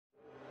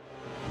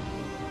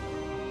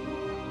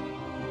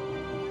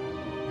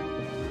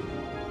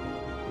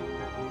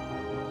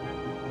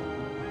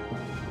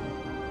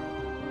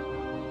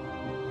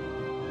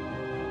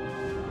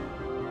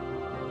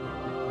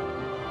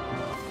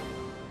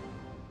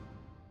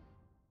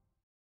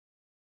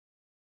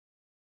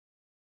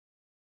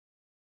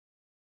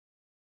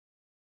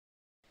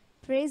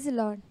Praise the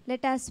Lord.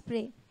 Let us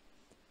pray.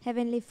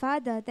 Heavenly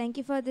Father, thank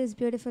you for this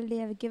beautiful day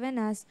you have given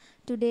us.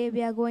 Today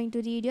we are going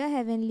to read your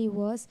heavenly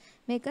words.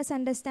 Make us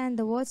understand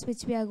the words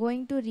which we are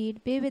going to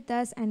read. Be with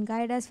us and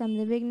guide us from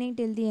the beginning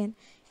till the end.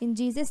 In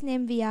Jesus'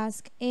 name we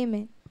ask.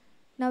 Amen.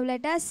 Now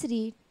let us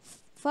read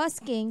 1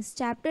 Kings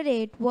chapter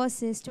 8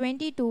 verses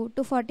 22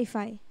 to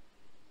 45.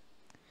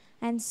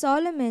 And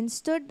Solomon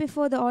stood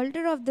before the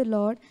altar of the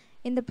Lord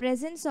in the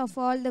presence of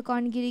all the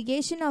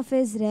congregation of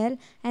Israel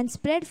and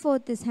spread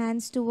forth his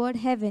hands toward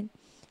heaven.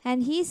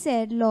 And he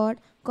said, Lord,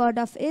 God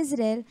of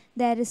Israel,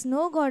 there is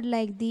no God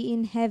like thee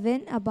in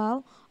heaven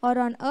above or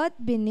on earth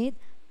beneath,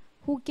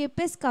 who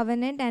keepest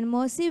covenant and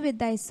mercy with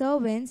thy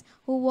servants,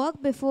 who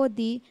walk before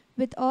thee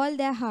with all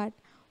their heart,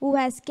 who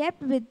has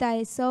kept with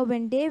thy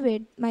servant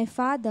David, my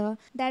father,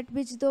 that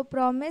which thou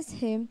promised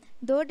him,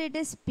 thou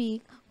didst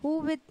speak, who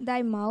with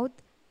thy mouth,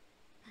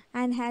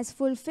 and has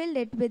fulfilled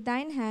it with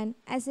thine hand,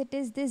 as it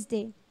is this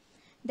day.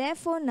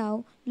 Therefore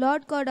now,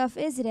 Lord God of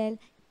Israel,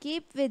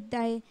 keep with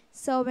thy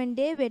servant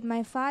David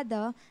my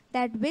father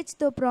that which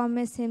thou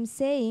promised him,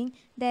 saying,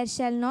 There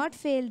shall not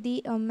fail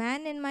thee a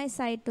man in my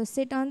sight to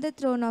sit on the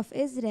throne of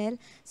Israel,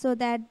 so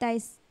that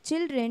thy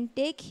children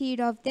take heed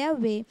of their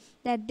way,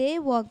 that they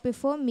walk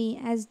before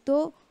me as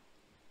thou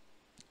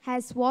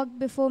hast walked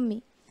before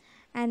me.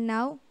 And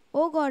now,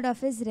 O God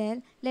of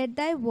Israel, let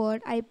thy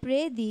word, I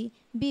pray thee,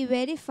 be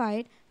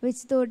verified,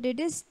 which thou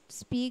didst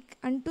speak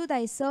unto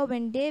thy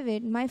servant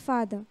David my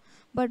father.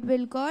 But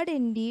will God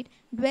indeed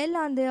dwell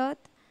on the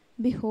earth?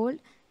 Behold,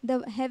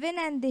 the heaven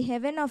and the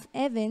heaven of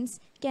heavens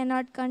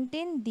cannot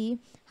contain thee,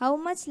 how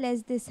much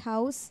less this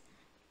house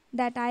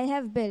that I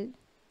have built.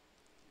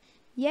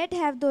 Yet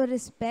have thou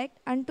respect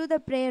unto the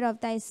prayer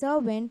of thy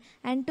servant,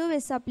 and to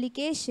his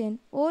supplication,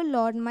 O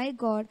Lord my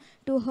God,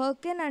 to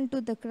hearken unto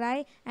the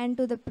cry and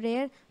to the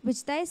prayer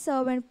which thy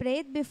servant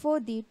prayeth before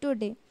thee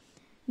today,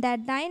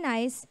 that thine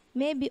eyes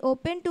may be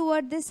open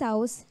toward this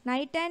house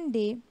night and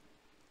day,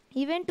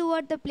 even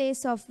toward the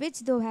place of which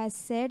thou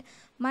hast said,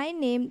 My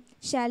name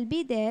shall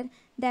be there,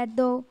 that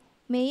thou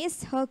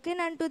mayest hearken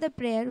unto the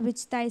prayer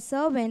which thy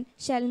servant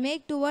shall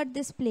make toward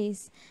this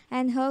place,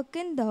 and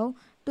hearken thou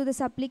to the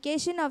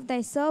supplication of thy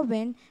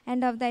servant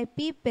and of thy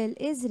people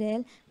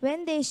Israel,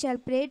 when they shall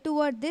pray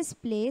toward this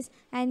place,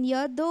 and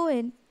hear thou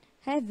in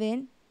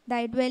heaven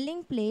thy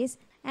dwelling place,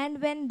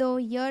 and when thou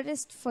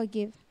hearest,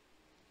 forgive.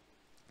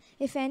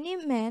 If any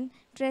man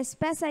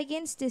trespass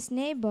against his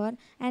neighbor,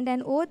 and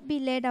an oath be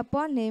laid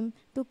upon him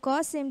to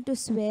cause him to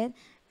swear,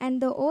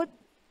 and the oath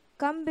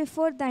come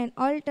before thine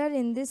altar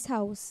in this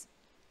house,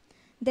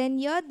 then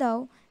hear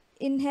thou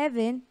in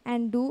heaven,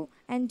 and do,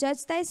 and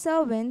judge thy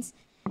servants,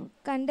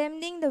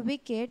 condemning the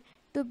wicked,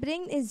 to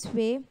bring his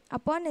way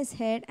upon his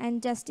head,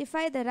 and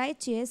justify the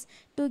righteous,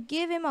 to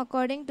give him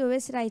according to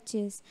his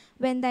righteous.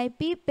 When thy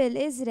people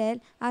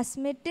Israel are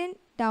smitten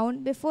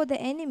down before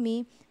the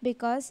enemy,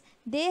 because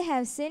they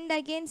have sinned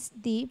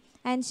against thee,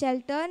 and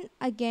shall turn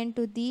again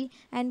to thee,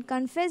 and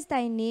confess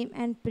thy name,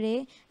 and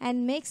pray,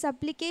 and make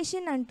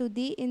supplication unto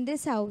thee in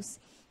this house,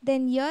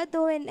 then hear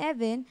thou in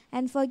heaven,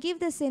 and forgive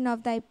the sin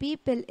of thy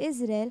people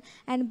Israel,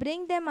 and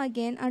bring them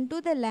again unto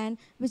the land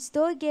which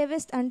thou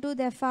gavest unto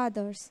their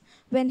fathers.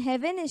 When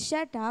heaven is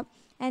shut up,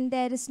 and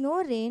there is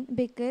no rain,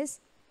 because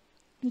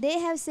they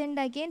have sinned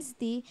against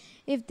thee,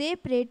 if they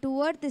pray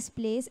toward this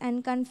place,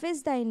 and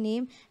confess thy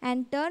name,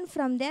 and turn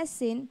from their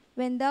sin,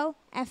 when thou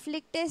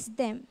afflictest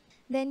them,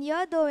 then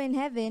hear thou in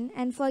heaven,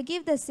 and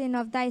forgive the sin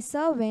of thy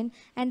servant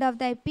and of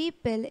thy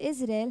people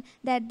Israel,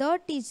 that thou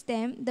teach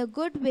them the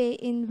good way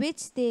in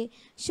which they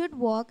should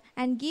walk,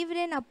 and give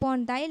rain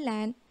upon thy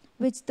land,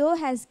 which thou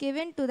hast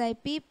given to thy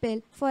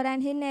people for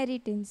an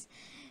inheritance.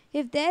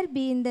 If there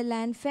be in the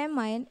land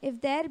famine, if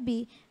there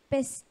be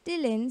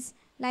pestilence,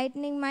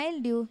 lightning,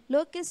 mildew,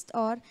 locust,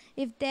 or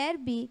if there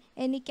be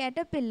any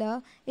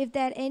caterpillar, if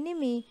their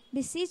enemy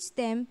besiege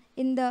them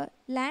in the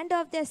land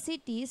of their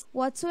cities,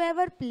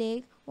 whatsoever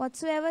plague,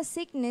 whatsoever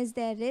sickness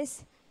there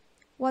is,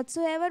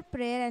 whatsoever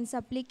prayer and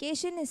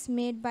supplication is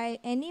made by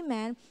any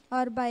man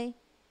or by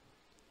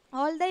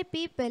all thy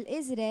people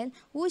Israel,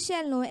 who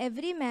shall know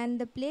every man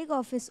the plague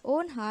of his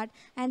own heart,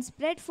 and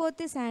spread forth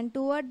his hand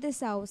toward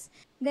this house,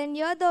 then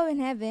hear thou in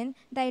heaven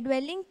thy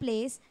dwelling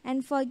place,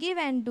 and forgive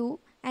and do,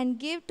 and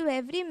give to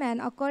every man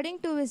according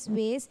to his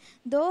ways,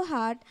 thou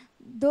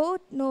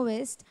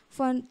knowest,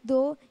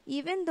 for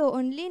even thou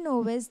only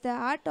knowest the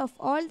heart of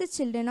all the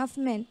children of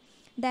men,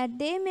 that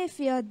they may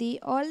fear thee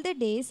all the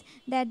days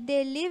that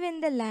they live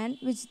in the land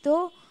which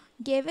thou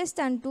gavest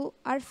unto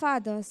our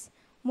fathers.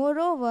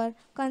 Moreover,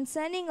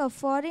 concerning a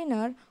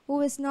foreigner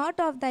who is not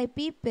of thy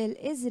people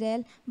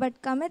Israel,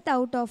 but cometh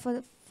out of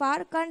a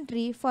far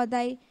country for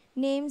thy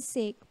name's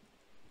sake,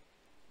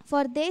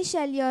 for they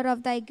shall hear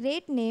of thy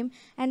great name,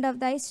 and of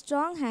thy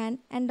strong hand,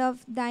 and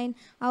of thine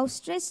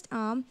outstretched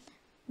arm,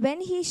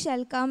 when he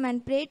shall come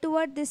and pray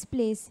toward this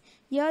place.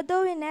 Hear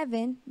thou in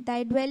heaven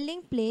thy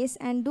dwelling place,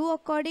 and do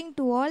according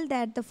to all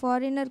that the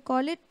foreigner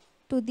calleth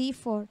to thee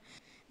for,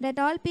 that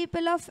all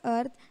people of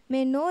earth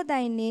may know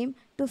thy name,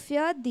 to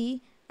fear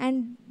thee,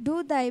 and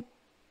do thy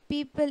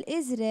people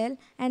Israel,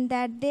 and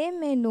that they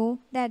may know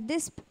that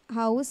this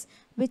house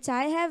which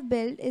I have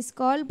built is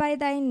called by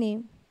thy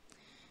name.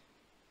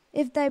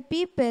 If thy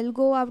people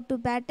go out to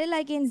battle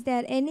against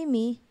their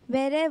enemy,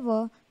 wherever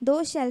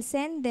thou shalt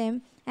send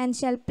them, and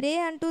shall pray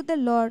unto the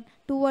Lord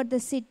toward the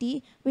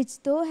city which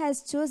thou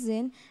hast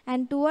chosen,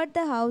 and toward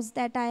the house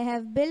that I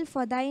have built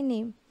for thy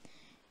name,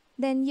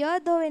 then hear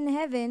thou in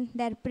heaven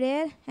their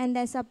prayer and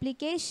their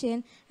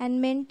supplication,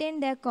 and maintain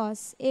their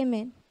cause.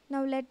 Amen.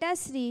 Now let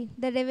us read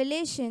the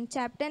Revelation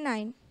chapter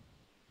 9.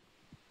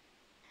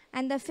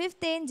 And the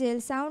fifth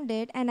angel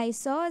sounded, and I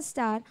saw a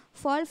star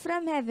fall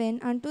from heaven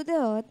unto the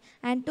earth,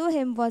 and to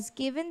him was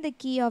given the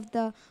key of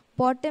the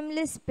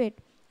bottomless pit.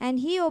 And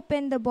he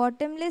opened the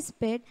bottomless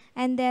pit,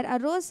 and there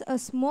arose a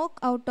smoke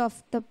out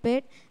of the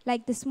pit,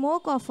 like the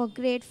smoke of a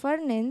great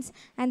furnace,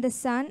 and the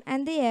sun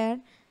and the air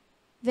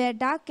were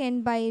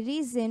darkened by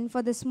reason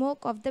for the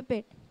smoke of the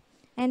pit.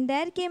 And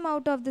there came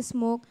out of the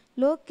smoke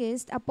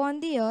locusts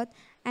upon the earth,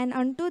 and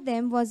unto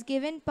them was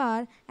given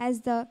power,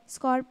 as the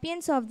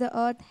scorpions of the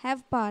earth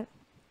have power.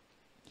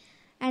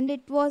 And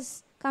it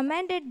was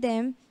commanded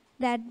them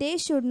that they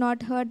should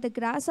not hurt the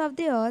grass of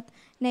the earth,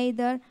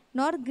 neither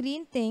nor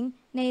green thing,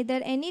 neither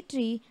any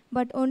tree,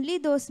 but only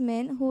those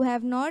men who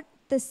have not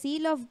the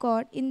seal of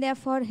God in their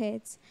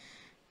foreheads.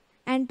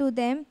 And to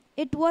them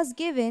it was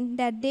given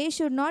that they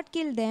should not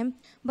kill them,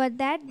 but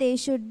that they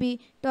should be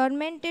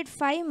tormented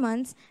 5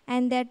 months,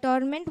 and their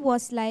torment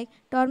was like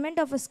torment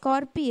of a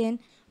scorpion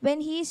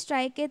when he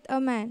striketh a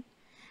man.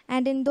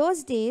 And in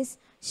those days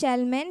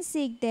shall men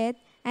seek death,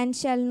 and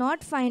shall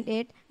not find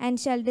it, and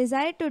shall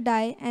desire to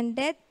die, and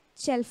death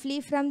shall flee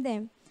from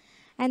them.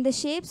 And the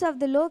shapes of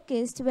the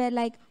locusts were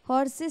like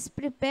horses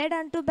prepared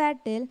unto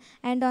battle,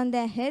 and on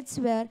their heads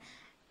were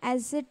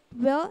as it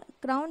were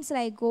crowns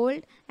like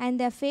gold, and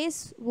their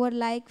faces were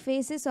like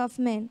faces of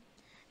men.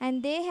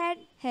 And they had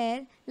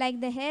hair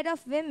like the hair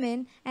of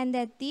women, and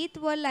their teeth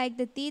were like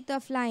the teeth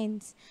of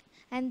lions.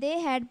 And they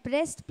had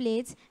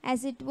breastplates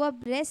as it were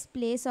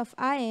breastplates of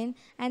iron,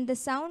 and the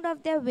sound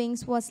of their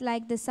wings was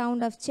like the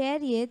sound of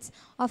chariots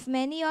of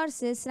many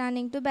horses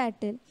running to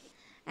battle.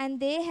 And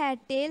they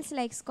had tails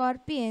like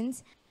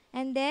scorpions,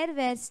 and there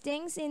were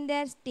stings in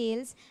their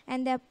tails,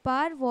 and their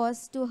power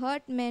was to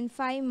hurt men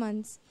 5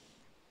 months.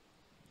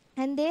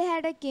 And they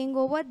had a king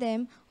over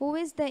them, who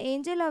is the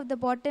angel of the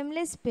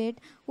bottomless pit,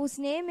 whose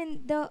name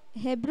in the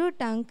Hebrew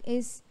tongue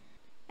is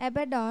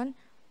Abaddon,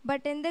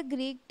 but in the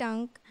Greek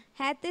tongue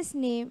hath his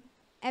name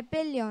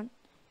Apollyon.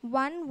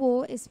 One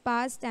woe is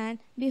past, and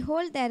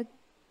behold, there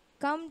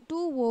come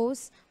 2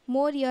 woes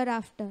more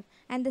hereafter.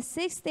 And the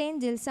sixth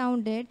angel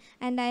sounded,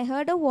 and I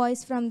heard a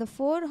voice from the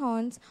 4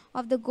 horns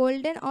of the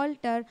golden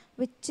altar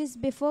which is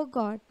before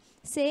God,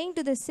 saying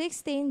to the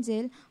sixth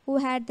angel who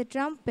had the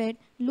trumpet,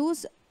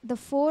 Loose the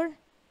 4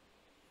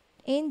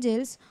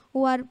 angels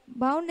who are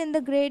bound in the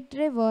great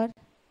river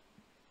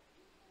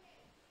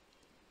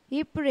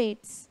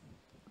Euphrates.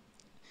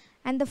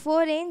 And the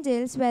 4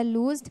 angels were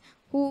loosed,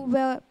 who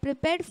were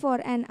prepared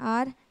for an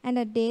hour, and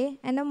a day,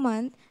 and a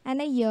month,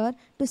 and a year,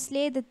 to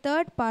slay the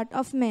third part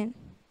of men.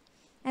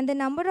 And the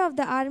number of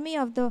the army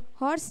of the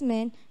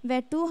horsemen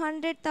were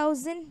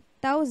 200,000,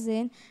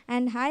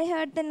 and I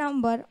heard the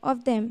number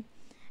of them.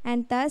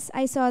 And thus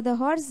I saw the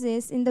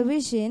horses in the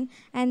vision,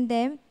 and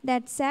them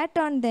that sat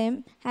on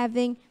them,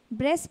 having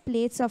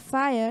breastplates of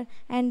fire,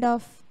 and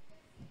of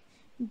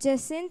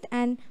jacinth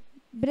and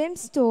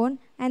brimstone,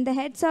 and the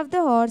heads of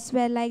the horse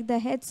were like the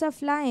heads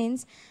of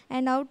lions,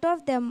 and out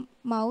of their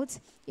mouths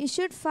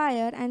issued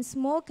fire and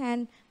smoke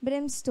and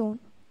brimstone.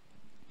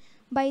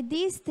 By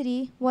these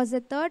 3 was the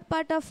third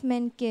part of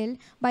men killed,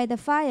 by the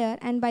fire,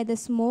 and by the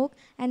smoke,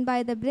 and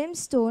by the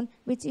brimstone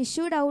which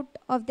issued out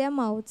of their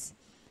mouths.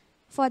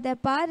 For their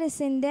power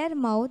is in their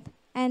mouth,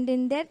 and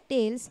in their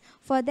tails,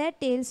 for their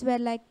tails were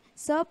like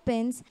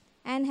serpents,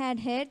 and had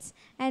heads,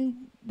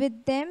 and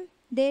with them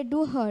they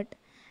do hurt.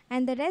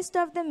 And the rest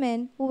of the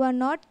men who were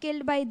not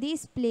killed by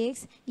these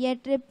plagues, yet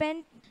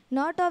repent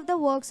not of the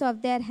works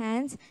of their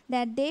hands,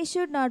 that they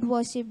should not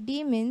worship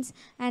demons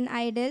and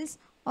idols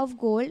of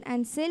gold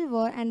and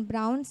silver and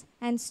bronze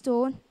and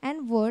stone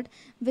and wood,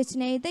 which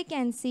neither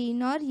can see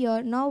nor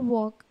hear nor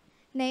walk.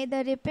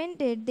 Neither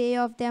repented they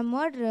of their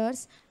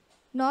murderers,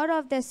 nor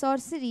of their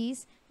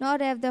sorceries,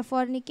 nor of their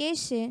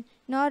fornication,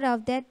 nor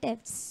of their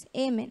thefts.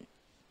 Amen.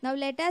 Now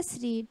let us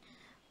read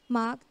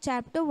Mark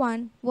chapter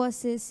 1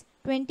 verses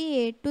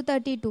 28 to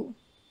 32.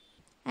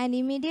 And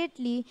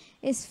immediately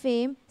his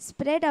fame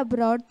spread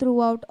abroad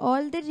throughout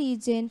all the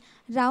region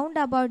round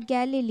about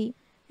Galilee.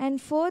 And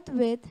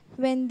forthwith,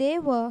 when they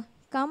were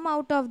come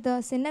out of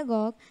the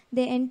synagogue,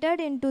 they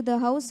entered into the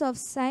house of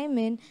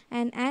Simon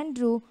and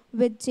Andrew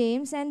with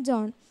James and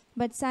John.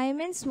 But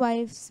Simon's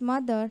wife's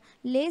mother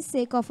lay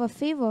sick of a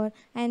fever,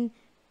 and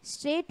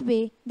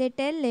straightway they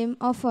tell him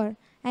of her.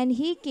 And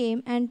he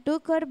came and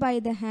took her by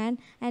the hand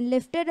and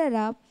lifted her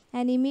up,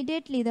 and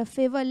immediately the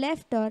fever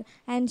left her,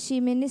 and she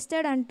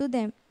ministered unto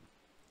them.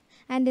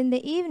 And in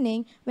the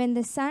evening, when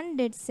the sun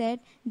did set,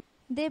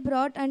 they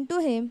brought unto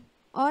him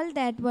all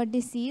that were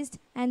diseased,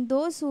 and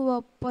those who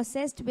were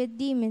possessed with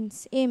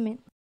demons. Amen.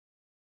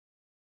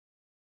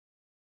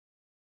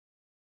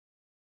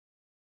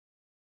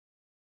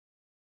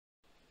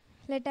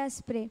 Let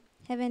us pray.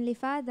 Heavenly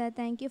Father,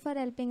 thank you for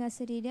helping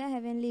us read your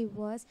heavenly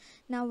words.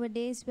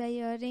 Nowadays, we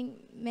are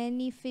hearing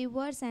many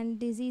fevers and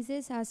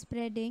diseases are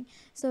spreading.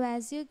 So,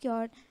 as you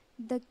cured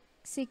the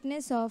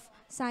sickness of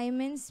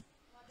Simon's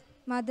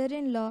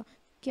mother-in-law,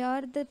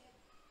 cure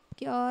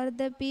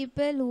the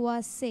people who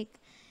are sick.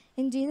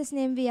 In Jesus'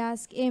 name we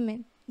ask,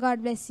 Amen.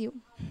 God bless you.